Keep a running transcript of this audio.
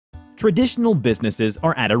Traditional businesses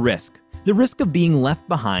are at a risk. The risk of being left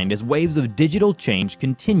behind as waves of digital change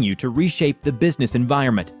continue to reshape the business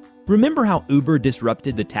environment. Remember how Uber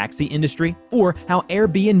disrupted the taxi industry, or how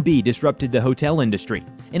Airbnb disrupted the hotel industry?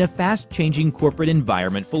 In a fast-changing corporate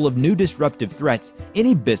environment full of new disruptive threats,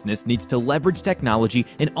 any business needs to leverage technology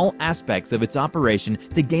in all aspects of its operation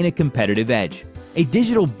to gain a competitive edge. A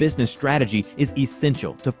digital business strategy is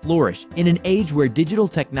essential to flourish in an age where digital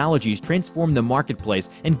technologies transform the marketplace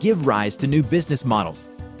and give rise to new business models.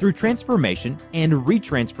 Through transformation and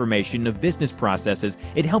retransformation of business processes,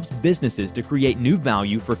 it helps businesses to create new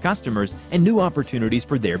value for customers and new opportunities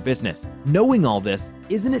for their business. Knowing all this,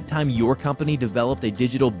 isn't it time your company developed a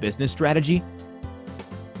digital business strategy?